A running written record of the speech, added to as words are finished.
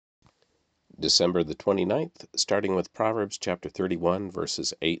December the 29th, starting with Proverbs chapter 31,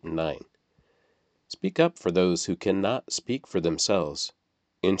 verses 8 and 9. Speak up for those who cannot speak for themselves.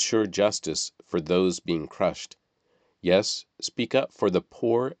 Ensure justice for those being crushed. Yes, speak up for the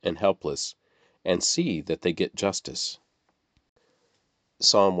poor and helpless, and see that they get justice.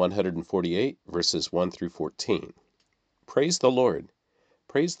 Psalm 148, verses 1 through 14. Praise the Lord.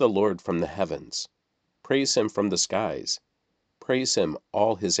 Praise the Lord from the heavens. Praise him from the skies. Praise him,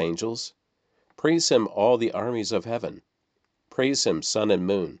 all his angels. Praise him, all the armies of heaven. Praise him, sun and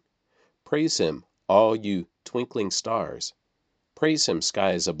moon. Praise him, all you twinkling stars. Praise him,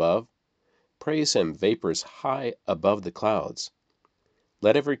 skies above. Praise him, vapors high above the clouds.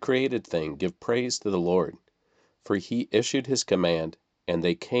 Let every created thing give praise to the Lord, for he issued his command, and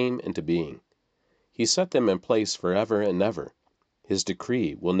they came into being. He set them in place forever and ever. His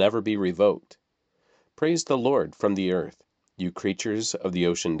decree will never be revoked. Praise the Lord from the earth, you creatures of the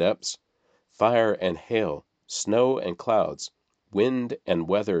ocean depths. Fire and hail, snow and clouds, wind and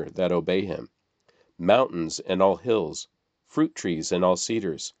weather that obey him, mountains and all hills, fruit trees and all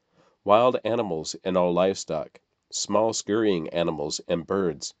cedars, wild animals and all livestock, small scurrying animals and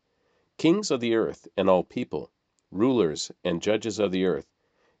birds, kings of the earth and all people, rulers and judges of the earth,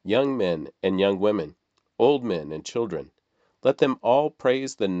 young men and young women, old men and children. Let them all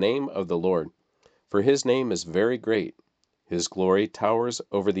praise the name of the Lord, for his name is very great. His glory towers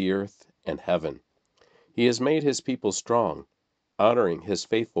over the earth and heaven. He has made his people strong, honoring his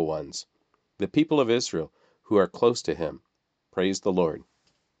faithful ones, the people of Israel who are close to him. Praise the Lord.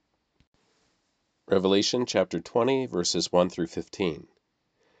 Revelation chapter 20, verses 1 through 15.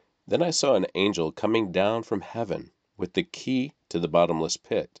 Then I saw an angel coming down from heaven with the key to the bottomless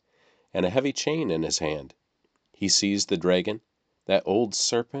pit and a heavy chain in his hand. He seized the dragon, that old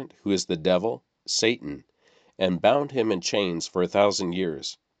serpent who is the devil, Satan, and bound him in chains for 1,000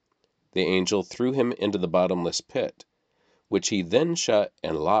 years. The angel threw him into the bottomless pit, which he then shut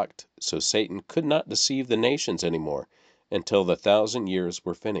and locked so Satan could not deceive the nations any more until the 1,000 years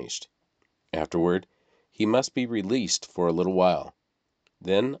were finished. Afterward, he must be released for a little while.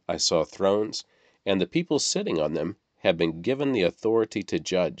 Then I saw thrones, and the people sitting on them had been given the authority to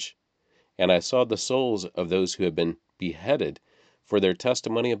judge. And I saw the souls of those who had been beheaded for their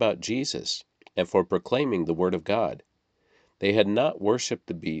testimony about Jesus and for proclaiming the word of God. They had not worshipped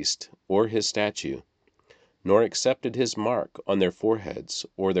the beast or his statue, nor accepted his mark on their foreheads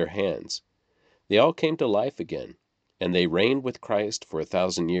or their hands. They all came to life again, and they reigned with Christ for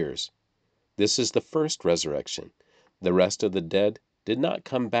 1,000 years. This is the first resurrection. The rest of the dead did not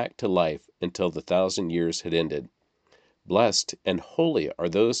come back to life until the 1,000 years had ended. Blessed and holy are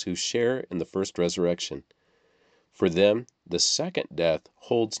those who share in the first resurrection. For them, the second death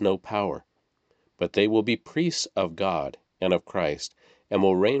holds no power, but they will be priests of God and of Christ, and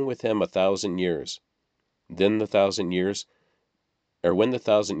will reign with him 1,000 years. Then when the 1,000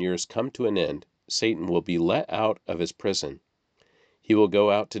 years come to an end, Satan will be let out of his prison. He will go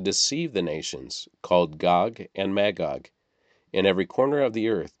out to deceive the nations, called Gog and Magog. In every corner of the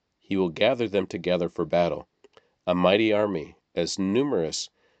earth he will gather them together for battle, a mighty army, as numberless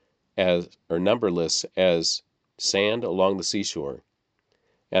as sand along the seashore.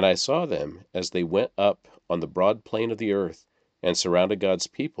 And I saw them as they went up on the broad plain of the earth, and surrounded God's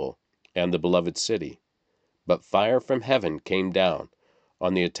people and the beloved city. But fire from heaven came down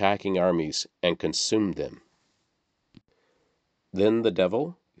on the attacking armies and consumed them. Then the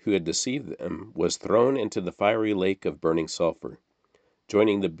devil, who had deceived them, was thrown into the fiery lake of burning sulfur,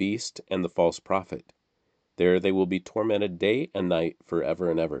 joining the beast and the false prophet. There they will be tormented day and night forever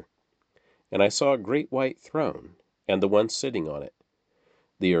and ever. And I saw a great white throne, and the one sitting on it.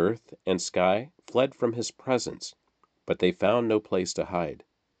 The earth and sky fled from his presence, but they found no place to hide.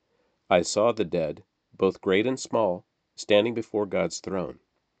 I saw the dead, both great and small, standing before God's throne.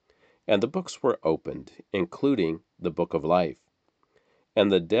 And the books were opened, including the book of life.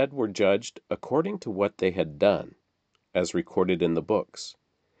 And the dead were judged according to what they had done, as recorded in the books.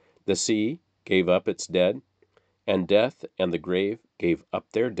 The sea gave up its dead, and death and the grave gave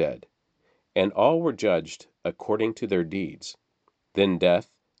up their dead, and all were judged according to their deeds. Then death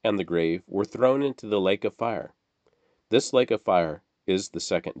and the grave were thrown into the lake of fire. This lake of fire is the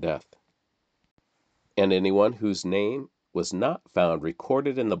second death. And anyone whose name was not found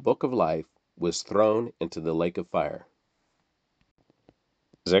recorded in the book of life was thrown into the lake of fire.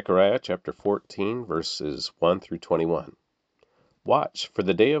 Zechariah chapter 14, verses 1 through 21. Watch, for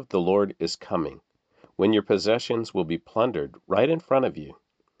the day of the Lord is coming, when your possessions will be plundered right in front of you.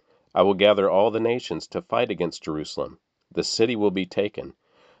 I will gather all the nations to fight against Jerusalem. The city will be taken,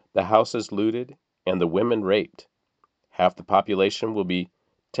 the houses looted, and the women raped. Half the population will be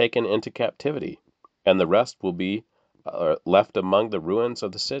taken into captivity, and the rest will be left among the ruins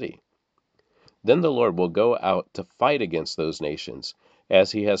of the city. Then the Lord will go out to fight against those nations,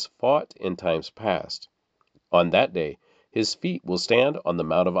 as he has fought in times past. On that day his feet will stand on the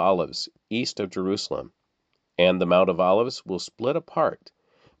Mount of Olives, east of Jerusalem, and the Mount of Olives will split apart,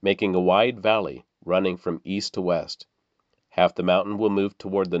 making a wide valley running from east to west. Half the mountain will move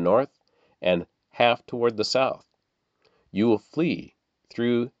toward the north, and half toward the south. You will flee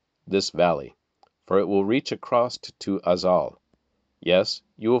through this valley, for it will reach across to Azal. Yes,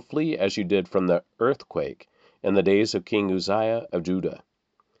 you will flee as you did from the earthquake in the days of King Uzziah of Judah.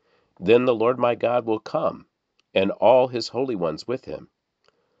 Then the Lord my God will come, and all his holy ones with him.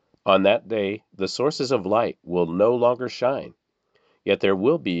 On that day the sources of light will no longer shine, yet there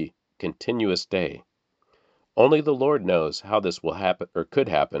will be continuous day. Only the Lord knows how this will happen or could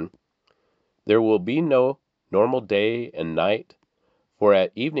happen. There will be no normal day and night, for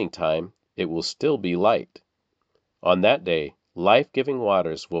at evening time it will still be light. On that day, life-giving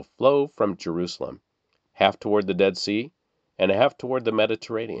waters will flow from Jerusalem, half toward the Dead Sea and half toward the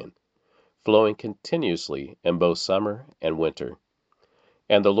Mediterranean, flowing continuously in both summer and winter.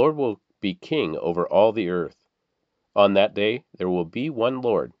 And the Lord will be king over all the earth. On that day there will be one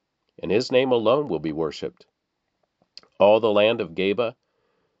Lord, and his name alone will be worshipped. All the land of Geba,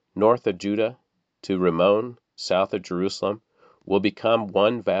 north of Judah, to Rimmon, south of Jerusalem, will become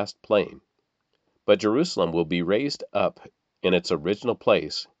one vast plain. But Jerusalem will be raised up in its original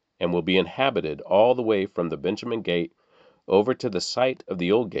place, and will be inhabited all the way from the Benjamin gate over to the site of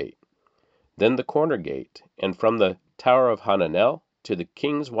the old gate, then the corner gate, and from the tower of Hananel to the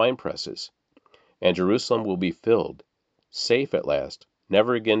king's winepresses. And Jerusalem will be filled, safe at last,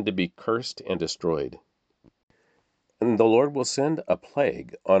 never again to be cursed and destroyed. And the Lord will send a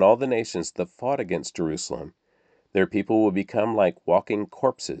plague on all the nations that fought against Jerusalem. Their people will become like walking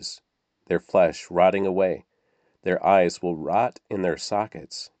corpses, their flesh rotting away. Their eyes will rot in their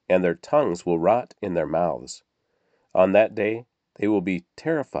sockets, and their tongues will rot in their mouths. On that day they will be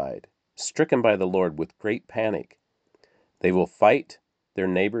terrified, stricken by the Lord with great panic. They will fight their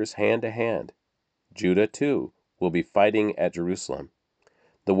neighbors hand to hand. Judah, too, will be fighting at Jerusalem.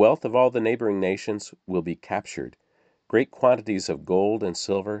 The wealth of all the neighboring nations will be captured, great quantities of gold and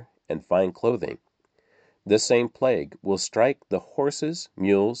silver and fine clothing. This same plague will strike the horses,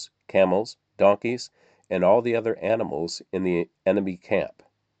 mules, camels, donkeys, and all the other animals in the enemy camp.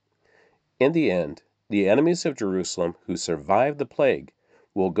 In the end, the enemies of Jerusalem who survive the plague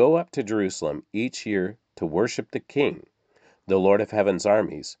will go up to Jerusalem each year to worship the King, the Lord of Heaven's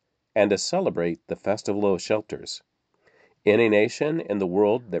armies, and to celebrate the Festival of Shelters. Any nation in the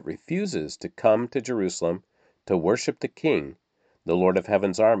world that refuses to come to Jerusalem to worship the King, the Lord of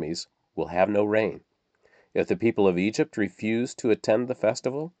Heaven's armies, will have no rain. If the people of Egypt refuse to attend the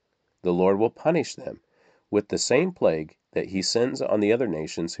festival, the Lord will punish them with the same plague that he sends on the other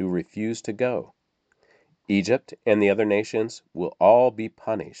nations who refuse to go. Egypt and the other nations will all be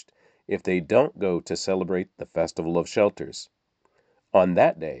punished if they don't go to celebrate the Festival of Shelters. On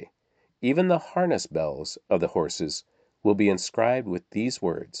that day, even the harness bells of the horses will be inscribed with these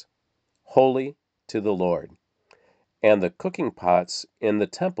words, "Holy to the Lord." And the cooking pots in the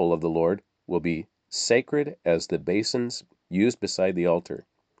temple of the Lord will be sacred as the basins used beside the altar.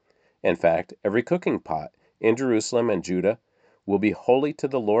 In fact, every cooking pot in Jerusalem and Judah will be holy to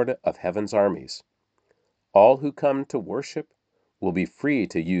the Lord of Heaven's armies. All who come to worship will be free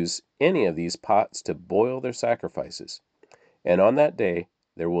to use any of these pots to boil their sacrifices. And on that day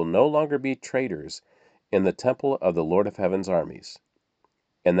there will no longer be traitors in the temple of the Lord of Heaven's armies.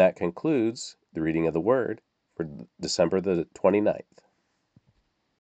 And that concludes the reading of the Word for December the 29th.